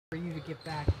get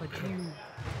back, but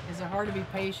is it hard to be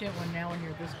patient when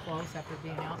you're this close after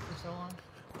being out for so long?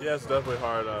 Yeah, it's definitely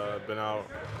hard. Been out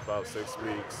about 6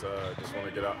 weeks. Just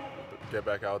want to get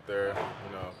back out there,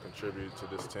 contribute to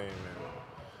this team,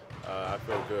 and I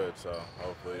feel good. So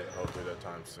hopefully that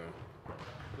time soon.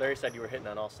 Larry said you were hitting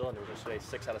on all cylinders yesterday,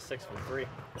 6 out of 6 from 3.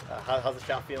 How's the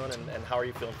shot feeling, and how are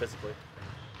you feeling physically?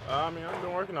 I mean, I've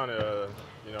been working on it,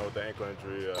 with the ankle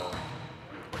injury.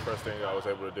 The first thing I was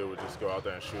able to do was just go out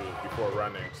there and shoot before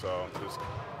running. So just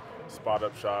spot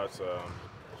up shots,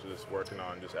 just working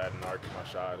on just adding arc to my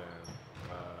shot, and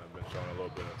I've been showing a little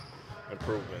bit of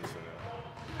improvements in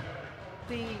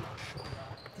it.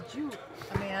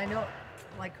 I know,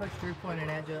 like Coach Drew pointed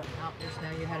out just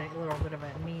now, you had a little bit of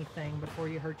a knee thing before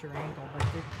you hurt your ankle, but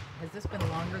has this been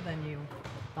longer than you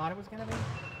thought it was going to be?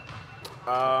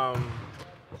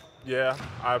 Yeah,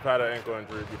 I've had an ankle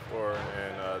injury before,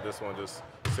 and this one just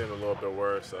seemed a little bit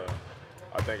worse.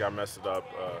 I think I messed it up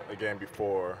a game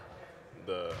before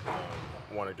the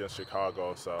one against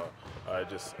Chicago, so it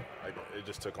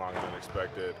just took longer than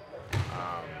expected,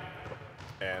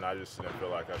 and I just didn't feel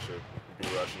like I should be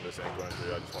rushing this ankle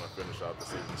injury. I just want to finish out the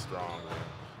season strong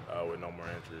with no more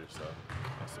injuries, so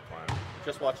that's the plan.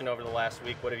 Just watching over the last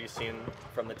week, what have you seen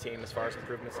from the team as far as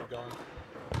improvements have gone?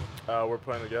 We're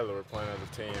playing together. We're playing as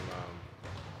a team.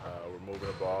 We're moving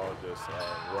the ball, just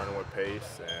running with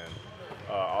pace, and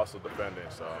also defending.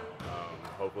 So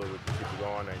hopefully we can keep it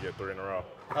going and get 3 in a row.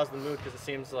 How's the mood? Because it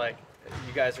seems like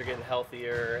you guys are getting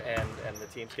healthier, and the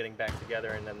team's getting back together,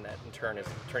 and then that in turn is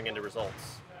turning into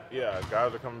results. Yeah,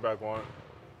 guys are coming back one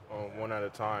at a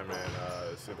time, and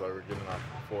it seems like we're getting our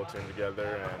full team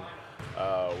together,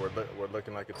 and we're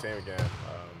looking like a team again.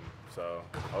 So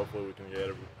hopefully we can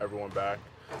get everyone back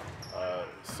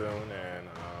soon, and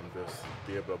just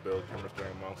be able to build chemistry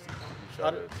amongst each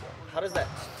other. How does that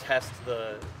test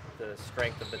the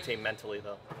strength of the team mentally,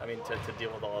 though? I mean, to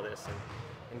deal with all of this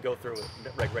and go through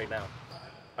it right now.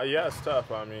 Yeah, it's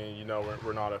tough. I mean,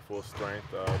 we're not at full strength,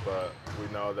 but we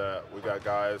know that we got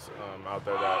guys out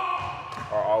there that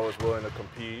are always willing to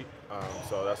compete.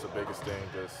 So that's the biggest thing,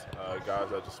 just guys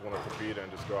that just want to compete and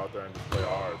just go out there and just play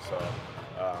hard. So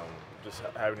just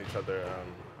having each other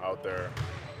out there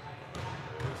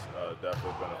is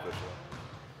definitely beneficial.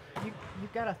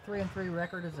 You've got a 3-3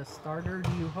 record as a starter.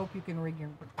 Do you hope you can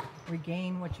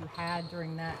regain what you had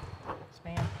during that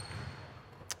span?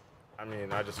 I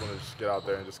mean, I just want to just get out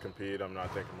there and just compete. I'm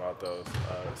not thinking about those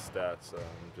stats.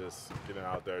 Just getting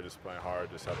out there, just playing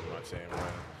hard, just helping my team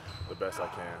win the best I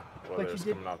can, whether it's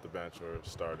coming off the bench or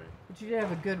starting. But you did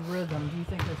have a good rhythm. Do you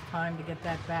think there's time to get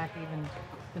that back, even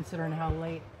considering how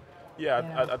late?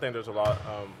 Yeah, I think there's a lot.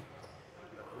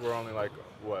 We're only like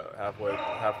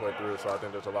halfway through, so I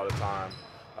think there's a lot of time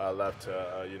left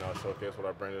to showcase what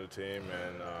I bring to the team,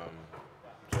 and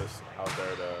just out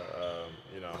there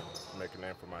to make a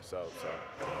name for myself. So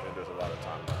I think there's a lot of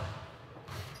time left.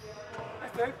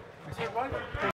 That's it.